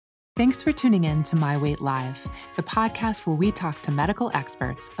Thanks for tuning in to My Weight Live, the podcast where we talk to medical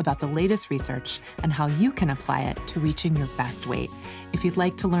experts about the latest research and how you can apply it to reaching your best weight. If you'd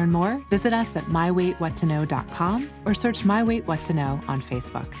like to learn more, visit us at myweightwhattoknow.com or search My Weight What to Know on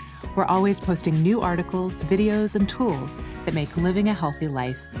Facebook. We're always posting new articles, videos, and tools that make living a healthy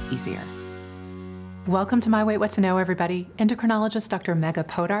life easier. Welcome to My Weight What to Know, everybody. Endocrinologist Dr. Megha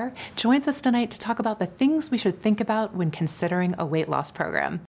Podar joins us tonight to talk about the things we should think about when considering a weight loss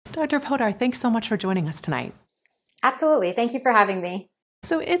program. Dr. Podar, thanks so much for joining us tonight. Absolutely. Thank you for having me.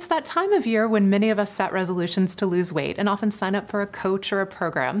 So it's that time of year when many of us set resolutions to lose weight and often sign up for a coach or a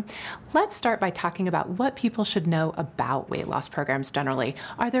program. Let's start by talking about what people should know about weight loss programs generally.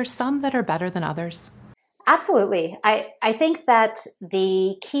 Are there some that are better than others? Absolutely. I think that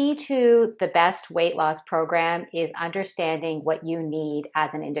the key to the best weight loss program is understanding what you need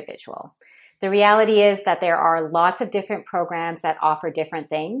as an individual. The reality is that there are lots of different programs that offer different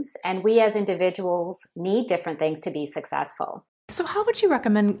things, and we as individuals need different things to be successful. So how would you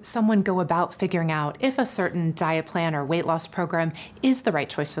recommend someone go about figuring out if a certain diet plan or weight loss program is the right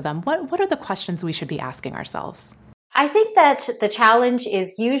choice for them? What are the questions we should be asking ourselves? I think that the challenge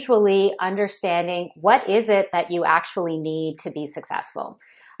is usually understanding what is it that you actually need to be successful.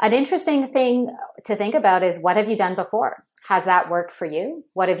 An interesting thing to think about is, what have you done before? Has that worked for you?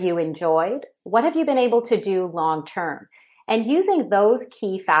 What have you enjoyed? What have you been able to do long term? And using those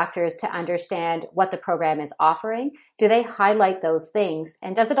key factors to understand what the program is offering, do they highlight those things?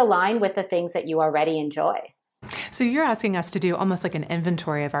 And does it align with the things that you already enjoy? So you're asking us to do almost like an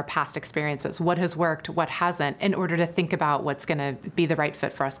inventory of our past experiences, what has worked, what hasn't, in order to think about what's going to be the right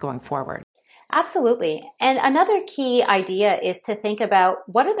fit for us going forward. Absolutely. And another key idea is to think about,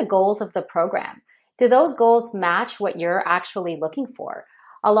 what are the goals of the program? Do those goals match what you're actually looking for?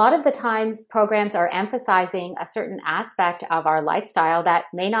 A lot of the times, programs are emphasizing a certain aspect of our lifestyle that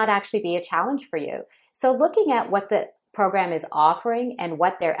may not actually be a challenge for you. So looking at what the program is offering and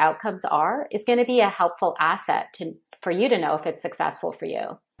what their outcomes are is going to be a helpful asset for you to know if it's successful for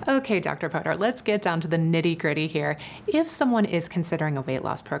you. Okay, Dr. Podar, let's get down to the nitty-gritty here. If someone is considering a weight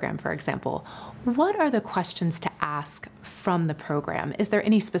loss program, for example, what are the questions to ask from the program? Is there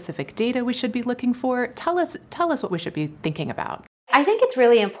any specific data we should be looking for? Tell us what we should be thinking about. I think it's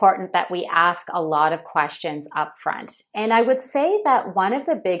really important that we ask a lot of questions up front. And I would say that one of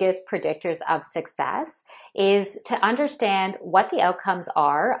the biggest predictors of success is to understand what the outcomes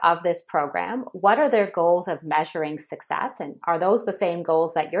are of this program. What are their goals of measuring success? And are those the same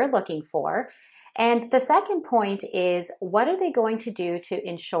goals that you're looking for? And the second point is, what are they going to do to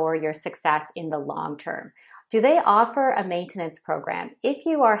ensure your success in the long term? Do they offer a maintenance program? If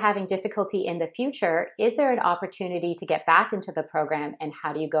you are having difficulty in the future, is there an opportunity to get back into the program, and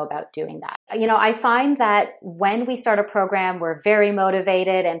how do you go about doing that? I find that when we start a program, we're very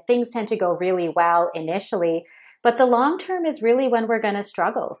motivated and things tend to go really well initially, but the long term is really when we're going to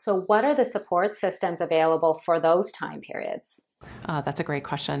struggle. So what are the support systems available for those time periods? That's a great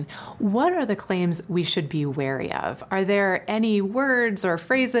question. What are the claims we should be wary of? Are there any words or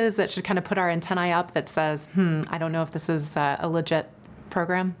phrases that should kind of put our antennae up that says, I don't know if this is a legit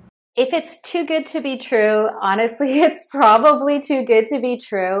program? If it's too good to be true, honestly, it's probably too good to be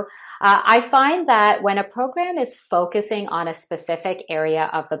true. I find that when a program is focusing on a specific area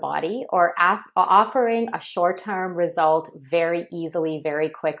of the body or offering a short-term result very easily, very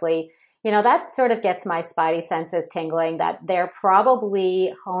quickly, that sort of gets my spidey senses tingling, that they're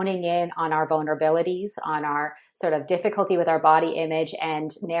probably honing in on our vulnerabilities, on our sort of difficulty with our body image,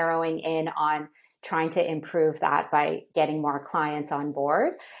 and narrowing in on trying to improve that by getting more clients on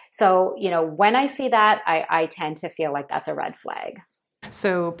board. So, when I see that, I tend to feel like that's a red flag.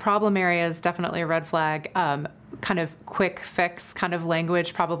 So problem area is definitely a red flag. Kind of quick fix kind of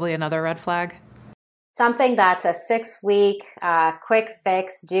language, probably another red flag. Something that's a 6-week quick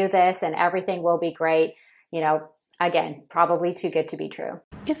fix, do this and everything will be great. Again, probably too good to be true.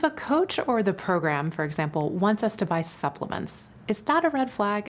 If a coach or the program, for example, wants us to buy supplements, is that a red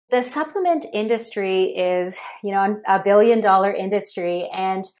flag? The supplement industry is, a billion-dollar industry,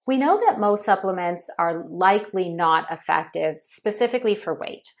 and we know that most supplements are likely not effective specifically for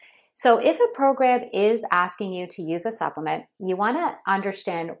weight. So if a program is asking you to use a supplement, you want to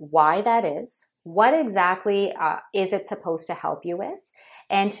understand why that is, what exactly is it supposed to help you with,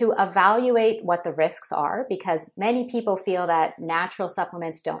 and to evaluate what the risks are, because many people feel that natural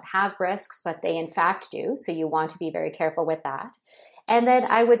supplements don't have risks, but they in fact do. So you want to be very careful with that. And then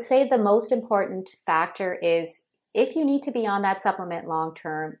I would say the most important factor is, if you need to be on that supplement long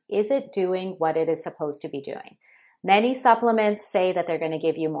term, is it doing what it is supposed to be doing? Many supplements say that they're going to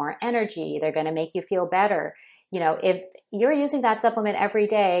give you more energy, they're going to make you feel better. if you're using that supplement every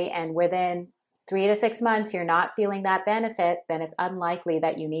day and within 3 to 6 months you're not feeling that benefit, then it's unlikely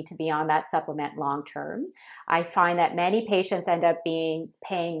that you need to be on that supplement long term. I find that many patients end up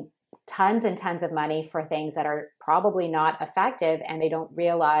paying tons and tons of money for things that are probably not effective, and they don't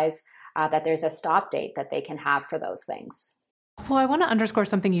realize that there's a stop date that they can have for those things. Well, I want to underscore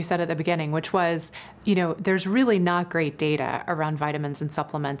something you said at the beginning, which was, there's really not great data around vitamins and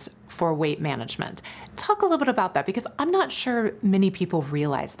supplements for weight management. Talk a little bit about that, because I'm not sure many people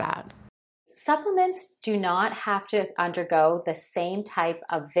realize that. Supplements do not have to undergo the same type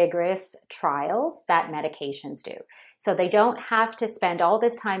of vigorous trials that medications do. So they don't have to spend all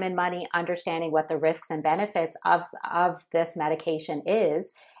this time and money understanding what the risks and benefits of this medication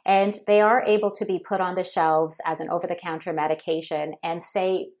is. And they are able to be put on the shelves as an over-the-counter medication and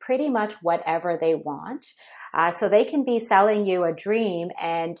say pretty much whatever they want. So they can be selling you a dream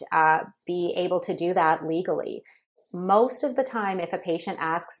and be able to do that legally. Most of the time, if a patient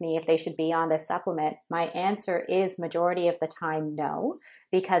asks me if they should be on this supplement, my answer is majority of the time no,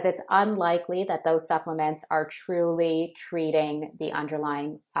 because it's unlikely that those supplements are truly treating the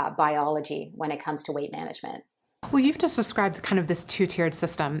underlying biology when it comes to weight management. Well, you've just described kind of this two-tiered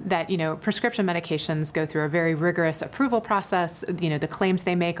system that, prescription medications go through a very rigorous approval process. The claims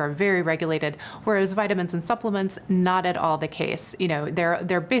they make are very regulated, whereas vitamins and supplements, not at all the case.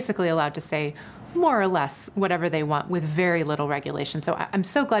 They're basically allowed to say more or less whatever they want with very little regulation. So I'm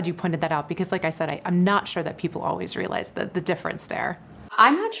so glad you pointed that out, because like I said, I'm not sure that people always realize the difference there.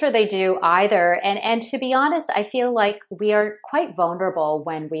 I'm not sure they do either. And to be honest, I feel like we are quite vulnerable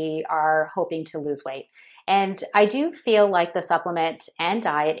when we are hoping to lose weight. And I do feel like the supplement and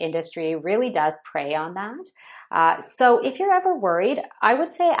diet industry really does prey on that. So if you're ever worried, I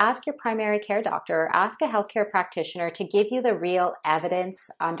would say ask your primary care doctor, ask a healthcare practitioner to give you the real evidence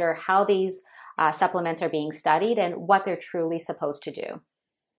under how these supplements are being studied and what they're truly supposed to do.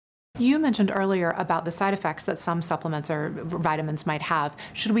 You mentioned earlier about the side effects that some supplements or vitamins might have.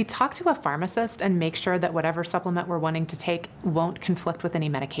 Should we talk to a pharmacist and make sure that whatever supplement we're wanting to take won't conflict with any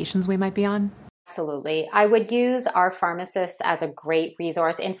medications we might be on? Absolutely. I would use our pharmacists as a great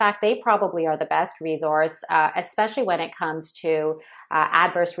resource. In fact, they probably are the best resource, especially when it comes to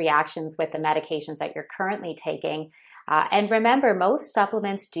adverse reactions with the medications that you're currently taking. And remember, most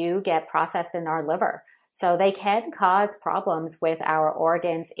supplements do get processed in our liver. So they can cause problems with our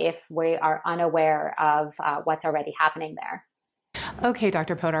organs if we are unaware of what's already happening there. Okay,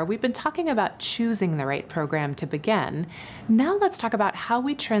 Dr. Podar, we've been talking about choosing the right program to begin. Now let's talk about how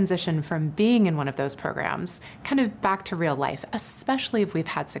we transition from being in one of those programs kind of back to real life, especially if we've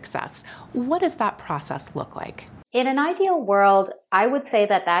had success. What does that process look like? In an ideal world, I would say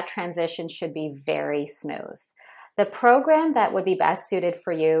that transition should be very smooth. The program that would be best suited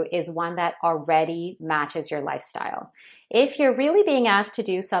for you is one that already matches your lifestyle. If you're really being asked to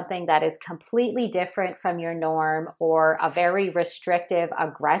do something that is completely different from your norm, or a very restrictive,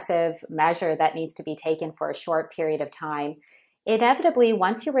 aggressive measure that needs to be taken for a short period of time, inevitably,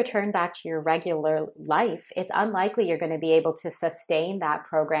 once you return back to your regular life, it's unlikely you're going to be able to sustain that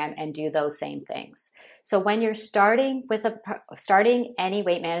program and do those same things. So when you're starting any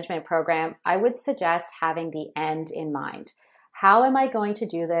weight management program, I would suggest having the end in mind. How am I going to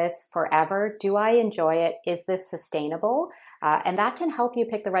do this forever? Do I enjoy it? Is this sustainable? And that can help you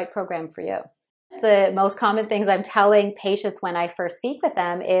pick the right program for you. The most common things I'm telling patients when I first speak with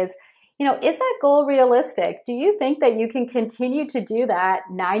them is, is that goal realistic? Do you think that you can continue to do that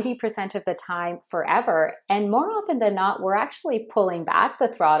 90% of the time forever? And more often than not, we're actually pulling back the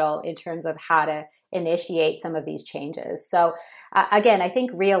throttle in terms of how to initiate some of these changes. So again, I think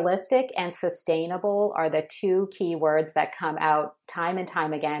realistic and sustainable are the two key words that come out time and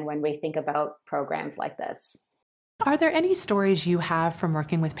time again when we think about programs like this. Are there any stories you have from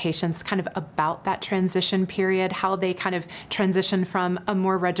working with patients kind of about that transition period, how they kind of transition from a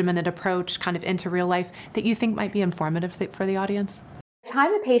more regimented approach kind of into real life that you think might be informative for the audience? The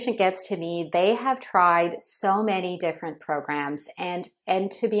time a patient gets to me, they have tried so many different programs. And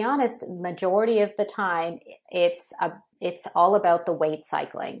to be honest, majority of the time, it's all about the weight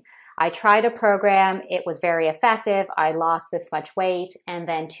cycling. I tried a program, it was very effective, I lost this much weight, and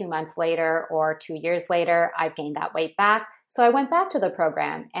then 2 months later or 2 years later, I've gained that weight back. So I went back to the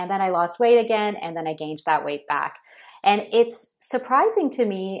program, and then I lost weight again, and then I gained that weight back. And it's surprising to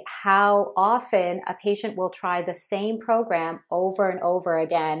me how often a patient will try the same program over and over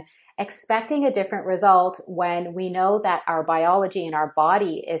again, expecting a different result when we know that our biology and our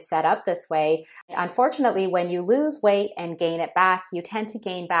body is set up this way. Unfortunately, when you lose weight and gain it back, you tend to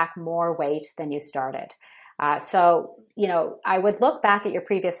gain back more weight than you started. I would look back at your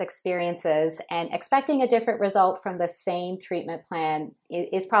previous experiences, and expecting a different result from the same treatment plan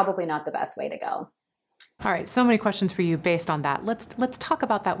is probably not the best way to go. All right, so many questions for you based on that. Let's talk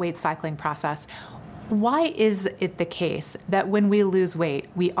about that weight cycling process. Why is it the case that when we lose weight,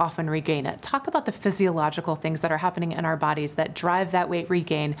 we often regain it? Talk about the physiological things that are happening in our bodies that drive that weight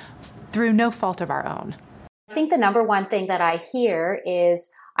regain through no fault of our own. I think the number one thing that I hear is,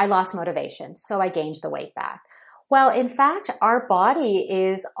 I lost motivation, so I gained the weight back. Well, in fact, our body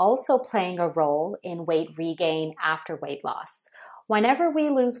is also playing a role in weight regain after weight loss. Whenever we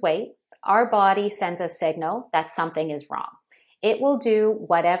lose weight, our body sends a signal that something is wrong. It will do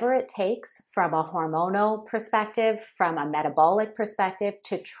whatever it takes from a hormonal perspective, from a metabolic perspective,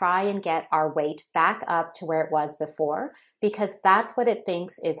 to try and get our weight back up to where it was before, because that's what it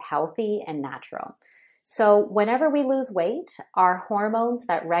thinks is healthy and natural. So whenever we lose weight, our hormones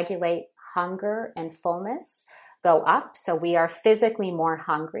that regulate hunger and fullness go up. So we are physically more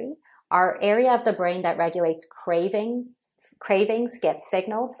hungry. Our area of the brain that regulates cravings gets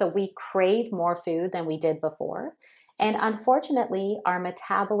signaled. So we crave more food than we did before. And unfortunately, our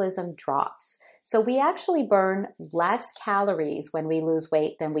metabolism drops. So we actually burn less calories when we lose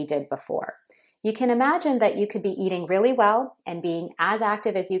weight than we did before. You can imagine that you could be eating really well and being as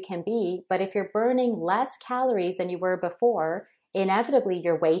active as you can be, but if you're burning less calories than you were before, inevitably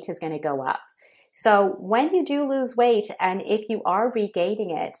your weight is going to go up. So when you do lose weight, and if you are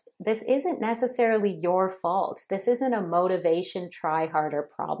regaining it, this isn't necessarily your fault. This isn't a motivation, try harder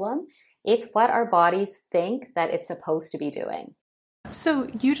problem. It's what our bodies think that it's supposed to be doing. So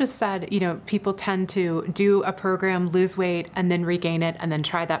you just said, people tend to do a program, lose weight, and then regain it, and then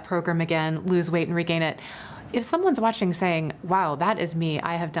try that program again, lose weight and regain it. If someone's watching saying, wow, that is me,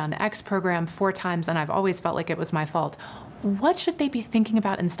 I have done X program 4 times and I've always felt like it was my fault, what should they be thinking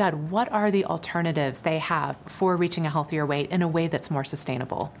about instead? What are the alternatives they have for reaching a healthier weight in a way that's more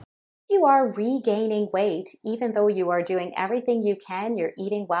sustainable? You are regaining weight, even though you are doing everything you can, you're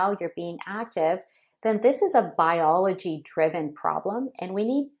eating well, you're being active, then this is a biology-driven problem, and we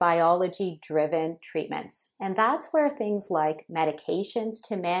need biology-driven treatments. And that's where things like medications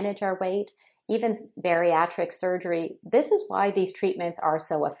to manage our weight, even bariatric surgery, this is why these treatments are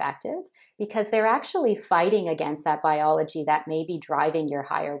so effective, because they're actually fighting against that biology that may be driving your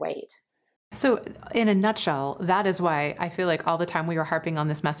higher weight. So in a nutshell, that is why I feel like all the time we were harping on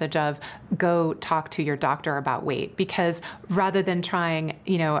this message of go talk to your doctor about weight, because rather than trying,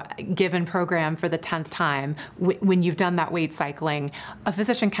 given program for the 10th time, when you've done that weight cycling, a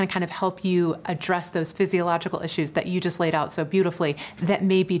physician can kind of help you address those physiological issues that you just laid out so beautifully that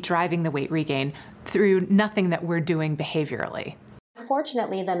may be driving the weight regain through nothing that we're doing behaviorally.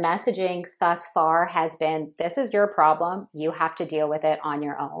 Unfortunately, the messaging thus far has been, this is your problem, you have to deal with it on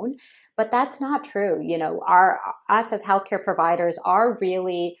your own. But that's not true. Us as healthcare providers are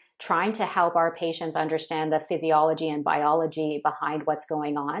really trying to help our patients understand the physiology and biology behind what's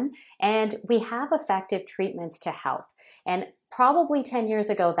going on. And we have effective treatments to help. And probably 10 years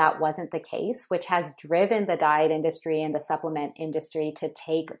ago, that wasn't the case, which has driven the diet industry and the supplement industry to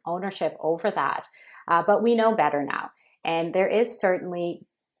take ownership over that. But we know better now. And there is certainly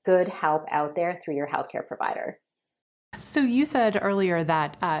good help out there through your healthcare provider. So you said earlier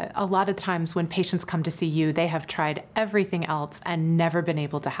that a lot of times when patients come to see you, they have tried everything else and never been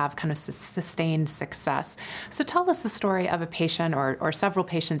able to have kind of sustained success. So tell us the story of a patient or several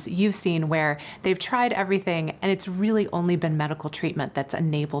patients you've seen where they've tried everything and it's really only been medical treatment that's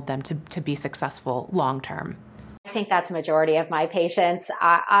enabled them to be successful long term. I think that's a majority of my patients.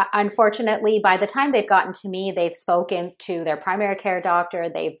 Unfortunately, by the time they've gotten to me, they've spoken to their primary care doctor.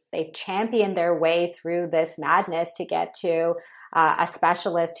 They've championed their way through this madness to get to a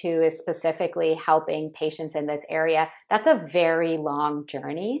specialist who is specifically helping patients in this area. That's a very long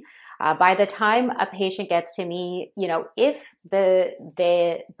journey. By the time a patient gets to me, if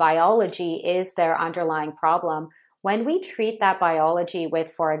the biology is their underlying problem, when we treat that biology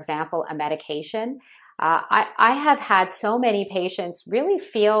with, for example, a medication, I have had so many patients really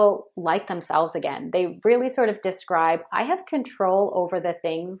feel like themselves again. They really sort of describe, I have control over the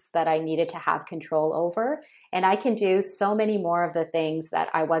things that I needed to have control over, and I can do so many more of the things that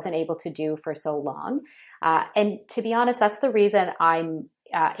I wasn't able to do for so long. And to be honest, that's the reason I'm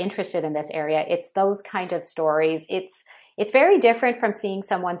interested in this area. It's those kind of stories. It's very different from seeing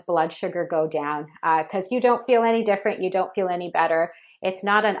someone's blood sugar go down because you don't feel any different. You don't feel any better. It's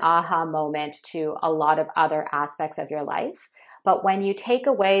not an aha moment to a lot of other aspects of your life. But when you take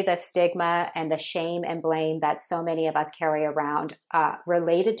away the stigma and the shame and blame that so many of us carry around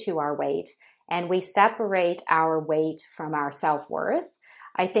related to our weight, and we separate our weight from our self-worth,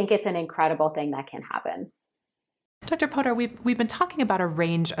 I think it's an incredible thing that can happen. Dr. Potter, we've been talking about a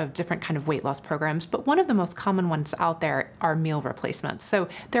range of different kind of weight loss programs, but one of the most common ones out there are meal replacements. So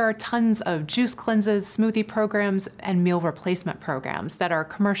there are tons of juice cleanses, smoothie programs, and meal replacement programs that are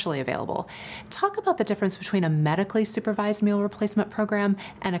commercially available. Talk about the difference between a medically supervised meal replacement program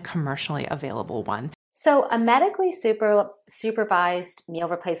and a commercially available one. So a medically supervised meal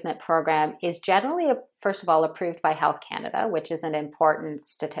replacement program is generally, first of all, approved by Health Canada, which is an important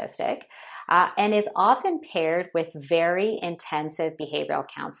statistic, and is often paired with very intensive behavioral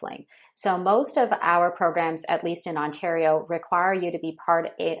counseling. So most of our programs, at least in Ontario, require you to be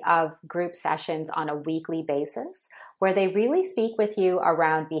part of group sessions on a weekly basis, where they really speak with you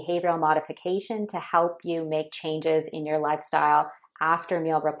around behavioral modification to help you make changes in your lifestyle after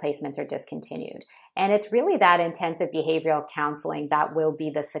meal replacements are discontinued. And it's really that intensive behavioral counseling that will be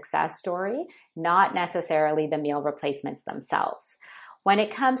the success story, not necessarily the meal replacements themselves. When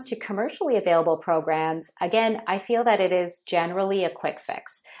it comes to commercially available programs, again, I feel that it is generally a quick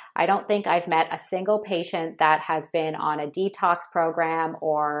fix. I don't think I've met a single patient that has been on a detox program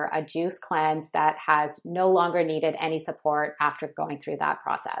or a juice cleanse that has no longer needed any support after going through that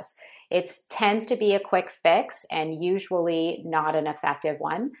process. It tends to be a quick fix and usually not an effective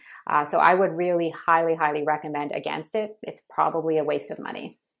one. So I would really highly recommend against it. It's probably a waste of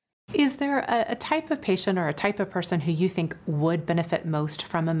money. Is there a type of patient or a type of person who you think would benefit most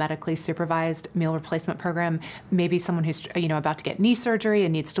from a medically supervised meal replacement program? Maybe someone who's about to get knee surgery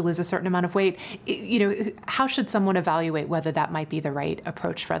and needs to lose a certain amount of weight. How should someone evaluate whether that might be the right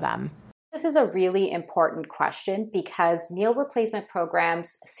approach for them? This is a really important question because meal replacement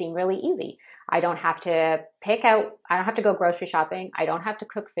programs seem really easy. I don't have to go grocery shopping, I don't have to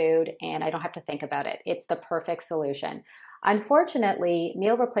cook food, and I don't have to think about it. It's the perfect solution. Unfortunately,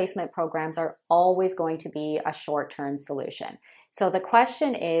 meal replacement programs are always going to be a short-term solution. So the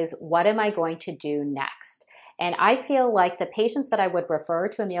question is, what am I going to do next? And I feel like the patients that I would refer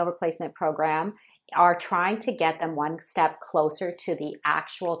to a meal replacement program are trying to get them one step closer to the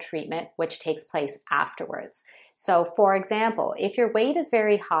actual treatment, which takes place afterwards. So for example, if your weight is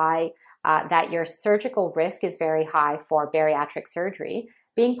very high, that your surgical risk is very high for bariatric surgery,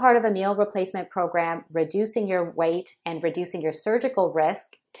 being part of a meal replacement program, reducing your weight and reducing your surgical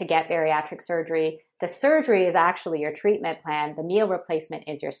risk to get bariatric surgery, the surgery is actually your treatment plan. The meal replacement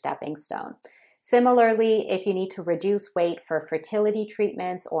is your stepping stone. Similarly, if you need to reduce weight for fertility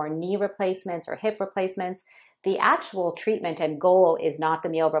treatments or knee replacements or hip replacements, the actual treatment and goal is not the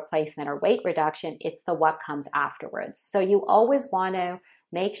meal replacement or weight reduction, it's the what comes afterwards. So you always want to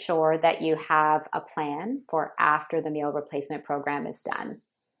make sure that you have a plan for after the meal replacement program is done.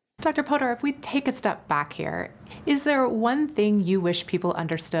 Dr. Potter, if we take a step back here, is there one thing you wish people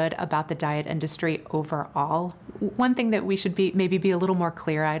understood about the diet industry overall? One thing that we should maybe be a little more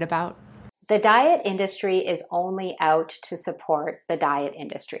clear-eyed about? The diet industry is only out to support the diet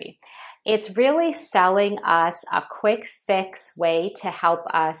industry. It's really selling us a quick fix way to help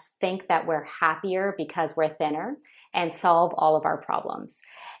us think that we're happier because we're thinner and solve all of our problems.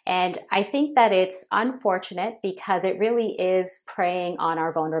 And I think that it's unfortunate because it really is preying on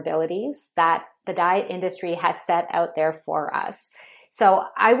our vulnerabilities that the diet industry has set out there for us. So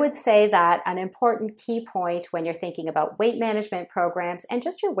I would say that an important key point when you're thinking about weight management programs and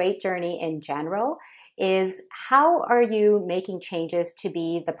just your weight journey in general is how are you making changes to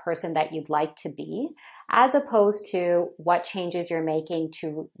be the person that you'd like to be, as opposed to what changes you're making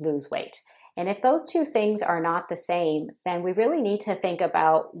to lose weight. And if those two things are not the same, then we really need to think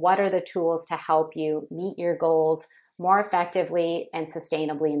about what are the tools to help you meet your goals more effectively and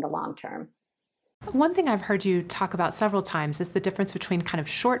sustainably in the long term. One thing I've heard you talk about several times is the difference between kind of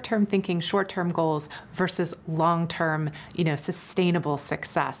short-term thinking, short-term goals versus long-term, sustainable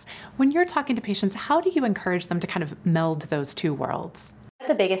success. When you're talking to patients, how do you encourage them to kind of meld those two worlds? One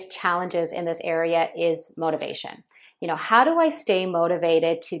of the biggest challenges in this area is motivation. How do I stay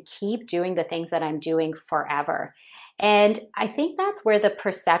motivated to keep doing the things that I'm doing forever? And I think that's where the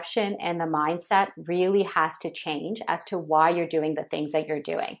perception and the mindset really has to change as to why you're doing the things that you're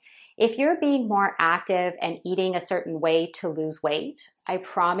doing. If you're being more active and eating a certain way to lose weight, I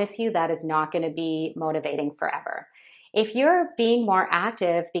promise you that is not going to be motivating forever. If you're being more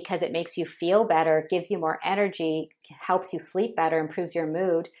active because it makes you feel better, gives you more energy, helps you sleep better, improves your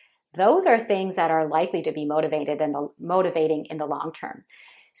mood, those are things that are likely to be motivating in the long term.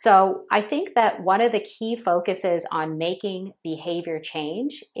 So I think that one of the key focuses on making behavior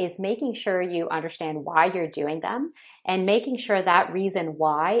change is making sure you understand why you're doing them and making sure that reason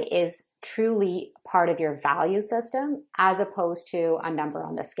why is truly part of your value system as opposed to a number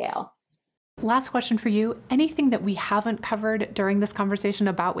on the scale. Last question for you. Anything that we haven't covered during this conversation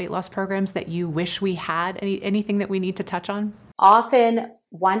about weight loss programs that you wish we had? Anything that we need to touch on? Often,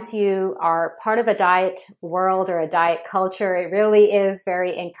 once you are part of a diet world or a diet culture, it really is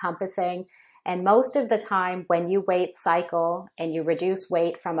very encompassing. And most of the time, when you weight cycle and you reduce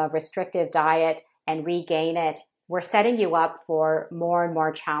weight from a restrictive diet and regain it, we're setting you up for more and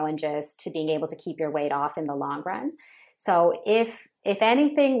more challenges to being able to keep your weight off in the long run. So if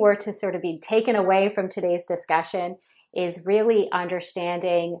anything were to sort of be taken away from today's discussion, is really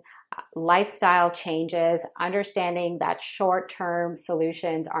understanding lifestyle changes, understanding that short-term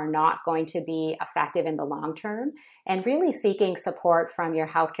solutions are not going to be effective in the long term, and really seeking support from your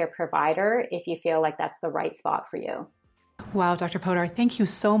healthcare provider if you feel like that's the right spot for you. Wow, Dr. Poddar, thank you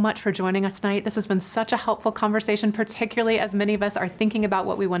so much for joining us tonight. This has been such a helpful conversation, particularly as many of us are thinking about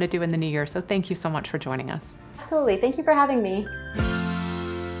what we want to do in the new year. So thank you so much for joining us. Absolutely. Thank you for having me.